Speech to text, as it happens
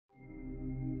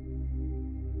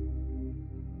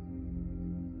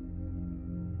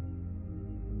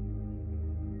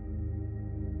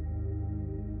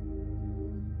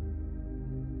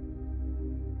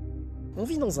On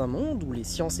vit dans un monde où les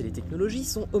sciences et les technologies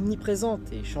sont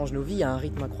omniprésentes et changent nos vies à un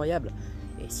rythme incroyable.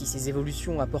 Et si ces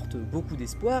évolutions apportent beaucoup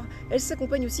d'espoir, elles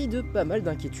s'accompagnent aussi de pas mal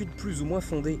d'inquiétudes plus ou moins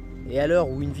fondées. Et à l'heure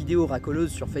où une vidéo racoleuse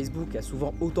sur Facebook a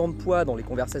souvent autant de poids dans les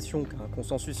conversations qu'un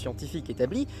consensus scientifique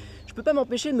établi, je peux pas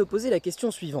m'empêcher de me poser la question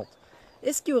suivante.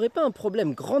 Est-ce qu'il n'y aurait pas un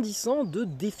problème grandissant de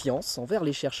défiance envers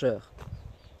les chercheurs ?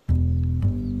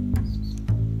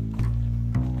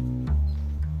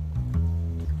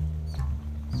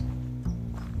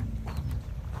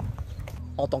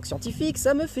 En tant que scientifique,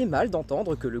 ça me fait mal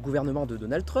d'entendre que le gouvernement de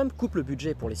Donald Trump coupe le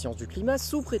budget pour les sciences du climat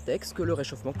sous prétexte que le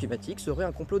réchauffement climatique serait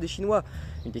un complot des Chinois.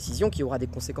 Une décision qui aura des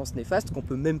conséquences néfastes qu'on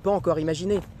peut même pas encore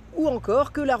imaginer. Ou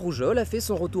encore que la rougeole a fait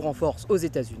son retour en force aux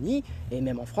États-Unis, et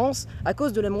même en France, à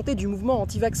cause de la montée du mouvement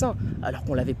anti-vaccin, alors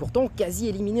qu'on l'avait pourtant quasi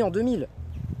éliminé en 2000.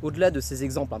 Au-delà de ces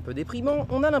exemples un peu déprimants,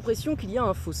 on a l'impression qu'il y a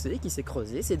un fossé qui s'est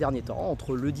creusé ces derniers temps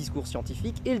entre le discours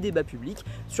scientifique et le débat public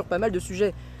sur pas mal de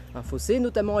sujets. Un fossé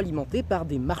notamment alimenté par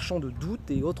des marchands de doute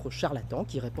et autres charlatans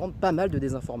qui répandent pas mal de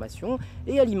désinformation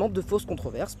et alimentent de fausses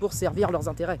controverses pour servir leurs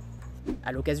intérêts.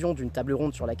 À l'occasion d'une table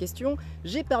ronde sur la question,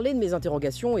 j'ai parlé de mes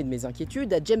interrogations et de mes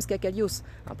inquiétudes à James Kakalios,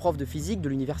 un prof de physique de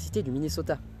l'université du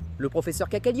Minnesota. Le professeur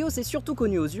Kakalios est surtout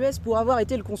connu aux US pour avoir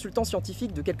été le consultant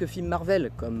scientifique de quelques films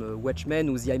Marvel, comme Watchmen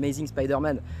ou The Amazing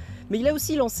Spider-Man. Mais il a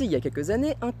aussi lancé il y a quelques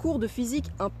années un cours de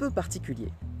physique un peu particulier.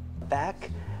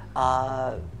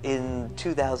 In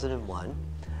 2001,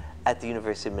 at the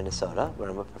University of Minnesota, where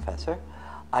I'm a professor,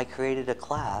 I created a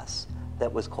class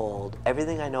that was called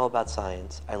Everything I Know About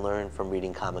Science I Learned from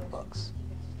Reading Comic Books,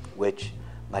 which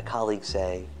my colleagues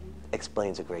say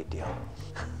explains a great deal.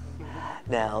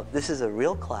 Now, this is a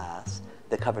real class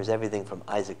that covers everything from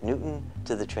Isaac Newton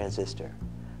to the transistor,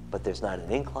 but there's not an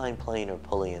inclined plane or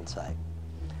pulley in sight.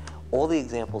 All the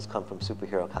examples come from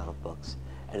superhero comic books,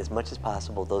 and as much as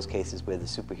possible, those cases where the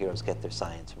superheroes get their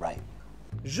science right.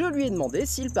 Je lui ai demandé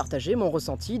s'il partageait mon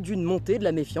ressenti d'une montée de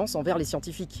la méfiance envers les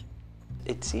scientifiques.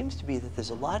 It seems to be that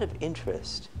there's a lot of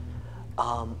interest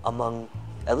among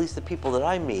at least the people that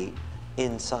I meet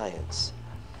in science.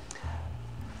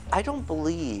 I don't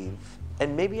believe,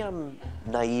 and maybe I'm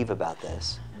naive about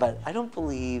this, but I don't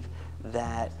believe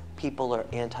that people are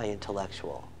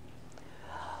anti-intellectual.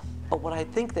 But what I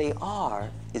think they are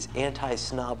is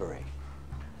anti-snobbery.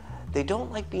 They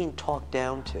don't like being talked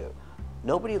down to.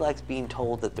 Nobody likes being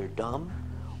told that they're dumb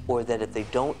or that if they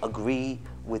don't agree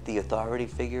with the authority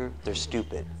figure, they're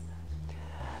stupid.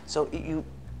 So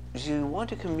you want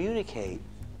to communicate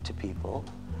to people,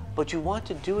 but you want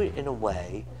to do it in a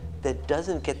way that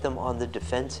doesn't get them on the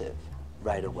defensive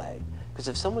right away. Because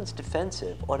if someone's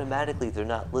defensive, automatically they're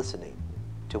not listening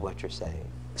to what you're saying.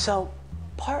 So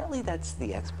partly that's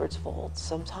the expert's fault.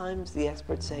 Sometimes the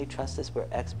experts say, trust us, we're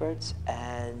experts,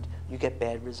 and you get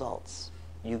bad results.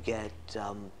 You get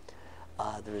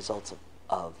the results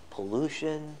of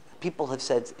pollution. People have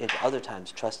said at other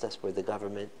times, trust us, we're the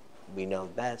government, we know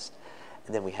best.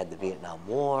 And then we had the Vietnam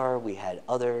War, we had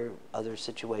other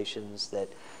situations that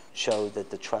showed that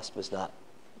the trust was not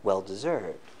well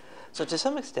deserved. So to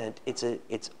some extent, it's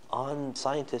on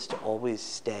scientists to always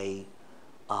stay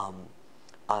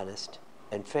honest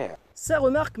and fair. Sa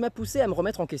remarque m'a poussé à me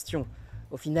remettre en question.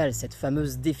 Au final, cette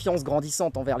fameuse défiance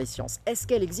grandissante envers les sciences, est-ce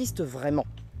qu'elle existe vraiment ?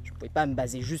 Je ne pouvais pas me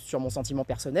baser juste sur mon sentiment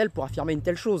personnel pour affirmer une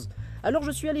telle chose. Alors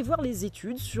je suis allé voir les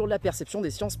études sur la perception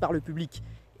des sciences par le public.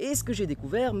 Et ce que j'ai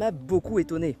découvert m'a beaucoup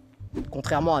étonné.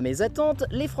 Contrairement à mes attentes,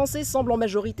 les Français semblent en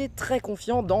majorité très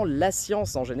confiants dans la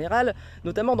science en général,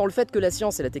 notamment dans le fait que la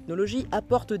science et la technologie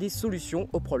apportent des solutions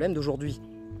aux problèmes d'aujourd'hui.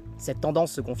 Cette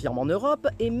tendance se confirme en Europe,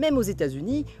 et même aux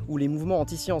États-Unis, où les mouvements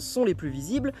anti-science sont les plus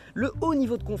visibles, le haut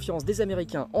niveau de confiance des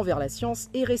Américains envers la science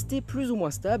est resté plus ou moins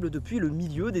stable depuis le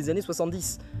milieu des années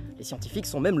 70. Les scientifiques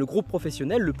sont même le groupe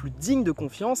professionnel le plus digne de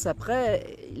confiance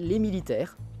après les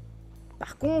militaires.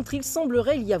 Par contre, il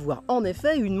semblerait y avoir en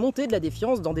effet une montée de la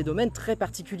défiance dans des domaines très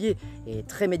particuliers et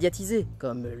très médiatisés,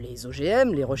 comme les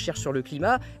OGM, les recherches sur le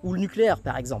climat ou le nucléaire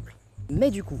par exemple. Mais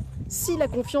du coup, si la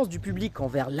confiance du public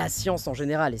envers la science en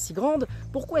général est si grande,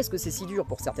 pourquoi est-ce que c'est si dur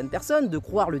pour certaines personnes de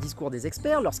croire le discours des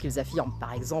experts lorsqu'ils affirment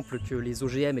par exemple que les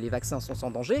OGM et les vaccins sont sans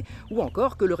danger, ou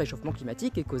encore que le réchauffement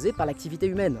climatique est causé par l'activité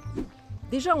humaine ?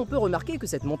 Déjà, on peut remarquer que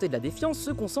cette montée de la défiance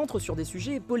se concentre sur des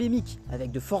sujets polémiques,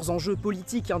 avec de forts enjeux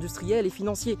politiques, industriels et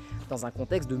financiers, dans un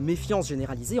contexte de méfiance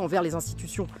généralisée envers les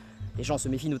institutions. Les gens se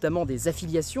méfient notamment des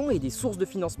affiliations et des sources de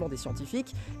financement des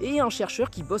scientifiques, et un chercheur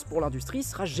qui bosse pour l'industrie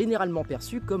sera généralement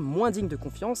perçu comme moins digne de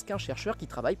confiance qu'un chercheur qui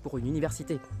travaille pour une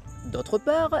université. D'autre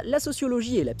part, la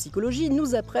sociologie et la psychologie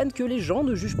nous apprennent que les gens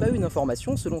ne jugent pas une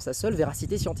information selon sa seule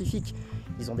véracité scientifique.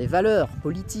 Ils ont des valeurs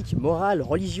politiques, morales,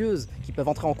 religieuses, qui peuvent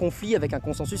entrer en conflit avec un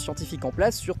consensus scientifique en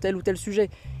place sur tel ou tel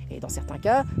sujet. Et dans certains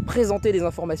cas, présenter des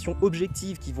informations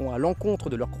objectives qui vont à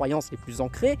l'encontre de leurs croyances les plus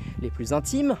ancrées, les plus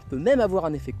intimes, peut même avoir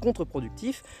un effet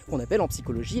contre-productif qu'on appelle en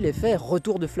psychologie l'effet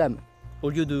retour de flamme. Au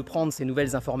lieu de prendre ces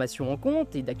nouvelles informations en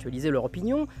compte et d'actualiser leur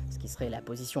opinion, ce qui serait la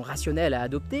position rationnelle à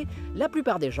adopter, la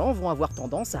plupart des gens vont avoir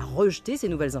tendance à rejeter ces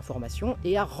nouvelles informations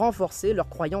et à renforcer leurs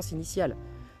croyances initiales.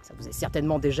 Ça vous est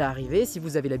certainement déjà arrivé si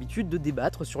vous avez l'habitude de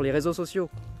débattre sur les réseaux sociaux.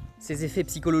 Ces effets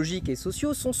psychologiques et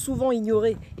sociaux sont souvent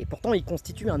ignorés, et pourtant ils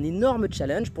constituent un énorme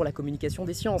challenge pour la communication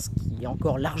des sciences, qui est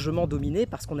encore largement dominé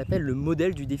par ce qu'on appelle le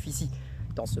modèle du déficit.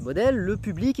 Dans ce modèle, le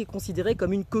public est considéré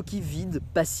comme une coquille vide,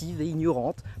 passive et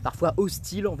ignorante, parfois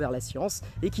hostile envers la science,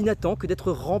 et qui n'attend que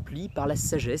d'être rempli par la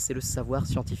sagesse et le savoir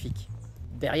scientifique.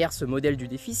 Derrière ce modèle du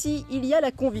déficit, il y a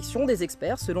la conviction des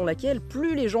experts selon laquelle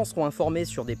plus les gens seront informés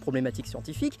sur des problématiques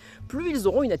scientifiques, plus ils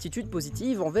auront une attitude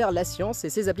positive envers la science et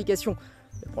ses applications.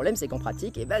 Le problème, c'est qu'en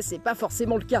pratique, c'est pas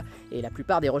forcément le cas, et la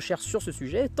plupart des recherches sur ce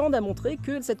sujet tendent à montrer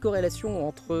que cette corrélation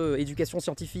entre éducation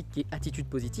scientifique et attitude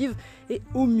positive est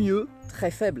au mieux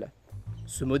très faible.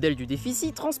 Ce modèle du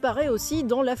déficit transparaît aussi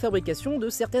dans la fabrication de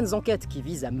certaines enquêtes qui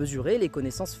visent à mesurer les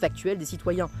connaissances factuelles des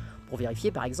citoyens, pour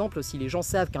vérifier par exemple si les gens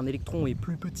savent qu'un électron est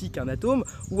plus petit qu'un atome,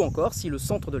 ou encore si le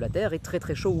centre de la Terre est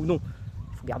très chaud ou non.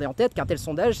 Il faut garder en tête qu'un tel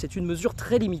sondage, c'est une mesure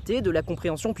très limitée de la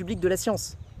compréhension publique de la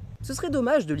science. Ce serait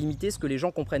dommage de limiter ce que les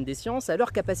gens comprennent des sciences à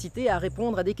leur capacité à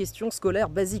répondre à des questions scolaires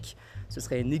basiques. Ce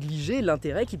serait négliger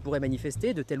l'intérêt qu'ils pourraient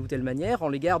manifester de telle ou telle manière en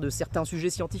l'égard de certains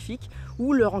sujets scientifiques,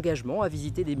 ou leur engagement à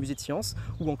visiter des musées de sciences,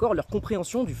 ou encore leur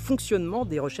compréhension du fonctionnement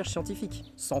des recherches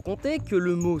scientifiques. Sans compter que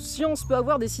le mot « science » peut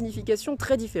avoir des significations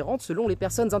très différentes selon les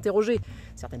personnes interrogées.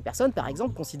 Certaines personnes, par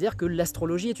exemple, considèrent que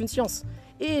l'astrologie est une science.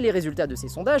 Et les résultats de ces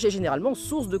sondages est généralement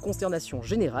source de consternation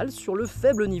générale sur le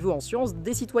faible niveau en sciences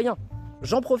des citoyens.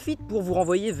 J'en profite pour vous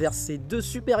renvoyer vers ces 2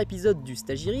 super épisodes du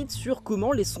Stagirite sur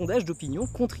comment les sondages d'opinion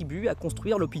contribuent à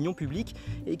construire l'opinion publique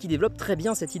et qui développent très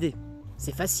bien cette idée.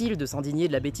 C'est facile de s'indigner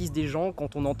de la bêtise des gens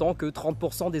quand on entend que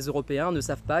 30% des Européens ne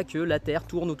savent pas que la Terre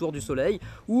tourne autour du Soleil,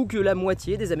 ou que la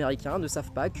moitié des Américains ne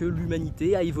savent pas que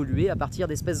l'humanité a évolué à partir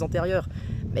d'espèces antérieures.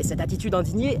 Mais cette attitude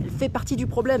indignée, elle fait partie du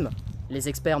problème. Les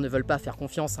experts ne veulent pas faire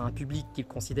confiance à un public qu'ils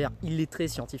considèrent illettré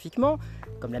scientifiquement.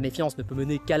 Comme la méfiance ne peut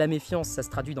mener qu'à la méfiance, ça se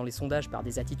traduit dans les sondages par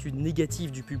des attitudes négatives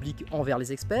du public envers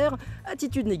les experts,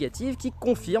 attitudes négatives qui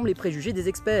confirment les préjugés des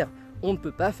experts. On ne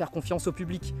peut pas faire confiance au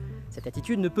public. Cette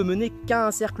attitude ne peut mener qu'à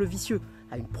un cercle vicieux,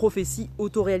 à une prophétie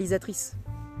autoréalisatrice.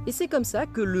 Et c'est comme ça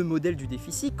que le modèle du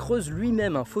déficit creuse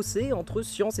lui-même un fossé entre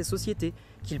science et société,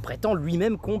 qu'il prétend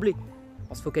lui-même combler.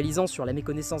 En se focalisant sur la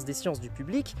méconnaissance des sciences du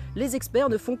public, les experts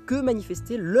ne font que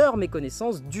manifester leur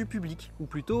méconnaissance du public, ou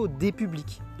plutôt des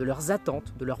publics, de leurs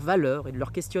attentes, de leurs valeurs et de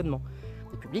leurs questionnements.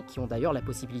 Des publics qui ont d'ailleurs la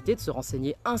possibilité de se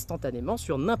renseigner instantanément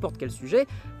sur n'importe quel sujet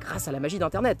grâce à la magie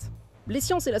d'Internet. Les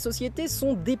sciences et la société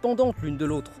sont dépendantes l'une de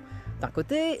l'autre. D'un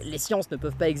côté, les sciences ne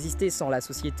peuvent pas exister sans la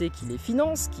société qui les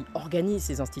finance, qui organise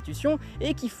ces institutions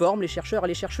et qui forme les chercheurs et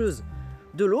les chercheuses.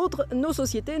 De l'autre, nos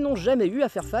sociétés n'ont jamais eu à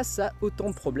faire face à autant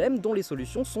de problèmes dont les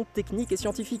solutions sont techniques et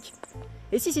scientifiques.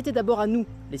 Et si c'était d'abord à nous,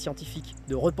 les scientifiques,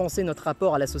 de repenser notre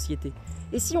rapport à la société?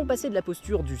 Et si on passait de la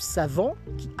posture du savant,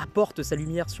 qui apporte sa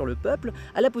lumière sur le peuple,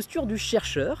 à la posture du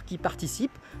chercheur, qui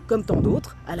participe, comme tant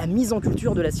d'autres, à la mise en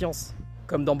culture de la science?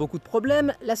 Comme dans beaucoup de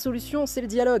problèmes, la solution c'est le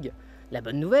dialogue. La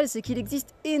bonne nouvelle, c'est qu'il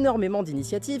existe énormément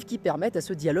d'initiatives qui permettent à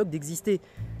ce dialogue d'exister.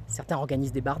 Certains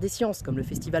organisent des bars des sciences, comme le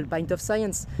festival Pint of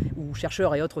Science, où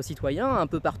chercheurs et autres citoyens, un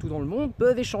peu partout dans le monde,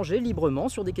 peuvent échanger librement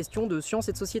sur des questions de science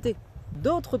et de société.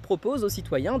 D'autres proposent aux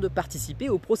citoyens de participer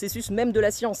au processus même de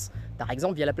la science, par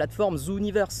exemple via la plateforme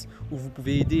Zooniverse, où vous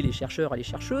pouvez aider les chercheurs et les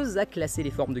chercheuses à classer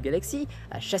les formes de galaxies,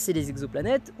 à chasser les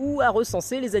exoplanètes ou à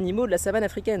recenser les animaux de la savane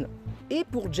africaine. Et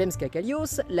pour James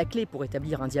Kakalios, la clé pour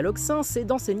établir un dialogue sain, c'est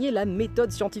d'enseigner la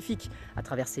méthode scientifique, à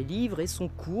travers ses livres et son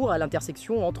cours à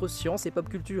l'intersection entre science et pop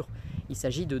culture. Il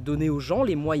s'agit de donner aux gens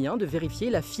les moyens de vérifier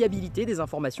la fiabilité des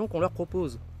informations qu'on leur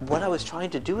propose. What I was trying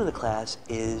to do in the class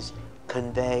is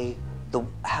convey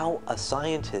how a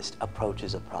scientist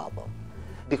approaches a problem.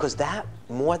 Because that,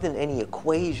 more than any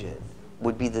equation,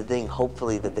 would be the thing,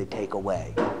 hopefully, that they take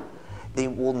away. They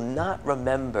will not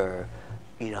remember,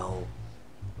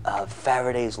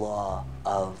 Faraday's law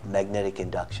of magnetic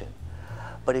induction.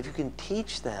 But if you can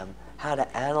teach them how to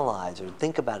analyze or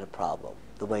think about a problem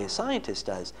the way a scientist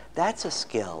does, that's a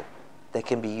skill that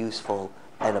can be useful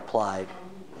and applied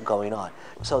going on.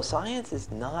 So science is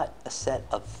not a set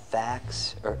of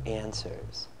facts or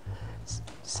answers.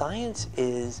 Science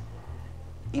is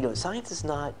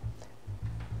not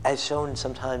as shown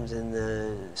sometimes in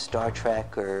the Star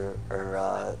Trek or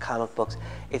comic books,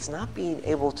 it's not being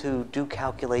able to do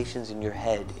calculations in your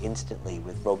head instantly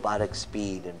with robotic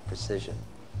speed and precision.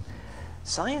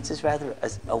 Science is rather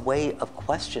a way of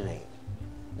questioning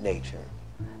nature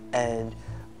and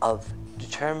of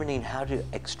determining how to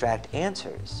extract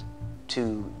answers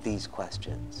to these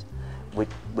questions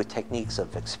with techniques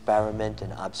of experiment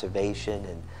and observation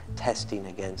and testing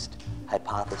against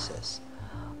hypothesis.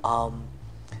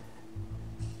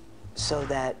 So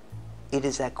that it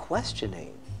is that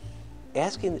questioning,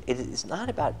 asking, it is not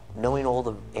about knowing all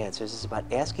the answers, it's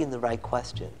about asking the right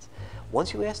questions.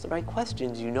 Once you ask the right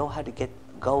questions, you know how to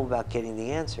go about getting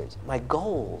the answers. My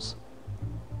goals,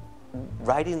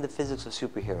 writing the physics of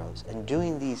superheroes and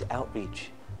doing these outreach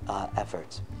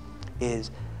efforts, is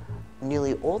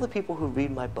nearly all the people who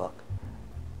read my book,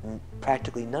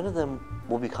 practically none of them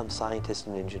will become scientists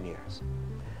and engineers,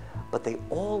 but they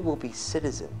all will be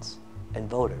citizens and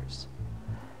voters.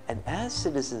 And as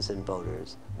citizens and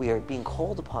voters, we are being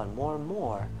called upon more and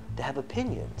more to have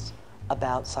opinions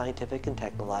about scientific and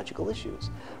technological issues,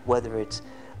 whether it's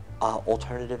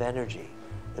alternative energy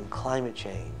and climate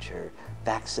change or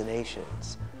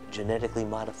vaccinations, genetically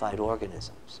modified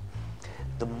organisms.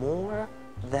 The more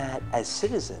that as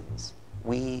citizens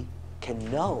we can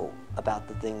know about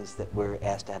the things that we're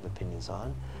asked to have opinions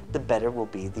on, the better will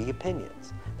be the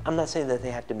opinions. I'm not saying that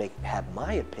they have to have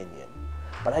my opinion,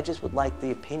 but I just would like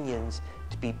the opinions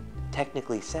to be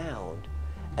technically sound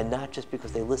and not just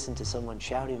because they listen to someone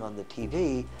shouting on the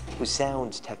TV who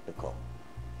sounds technical.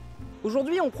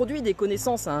 Aujourd'hui, on produit des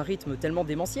connaissances à un rythme tellement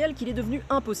démentiel qu'il est devenu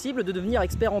impossible de devenir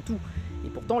expert en tout. Et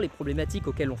pourtant, les problématiques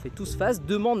auxquelles on fait tous face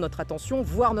demandent notre attention,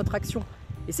 voire notre action.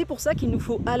 Et c'est pour ça qu'il nous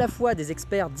faut à la fois des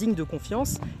experts dignes de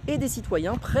confiance et des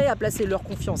citoyens prêts à placer leur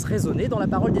confiance raisonnée dans la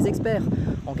parole des experts,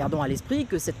 en gardant à l'esprit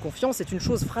que cette confiance est une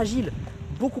chose fragile,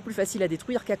 beaucoup plus facile à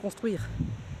détruire qu'à construire.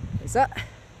 Et ça,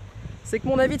 c'est que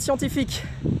mon avis de scientifique.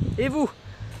 Et vous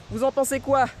en pensez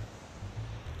quoi ?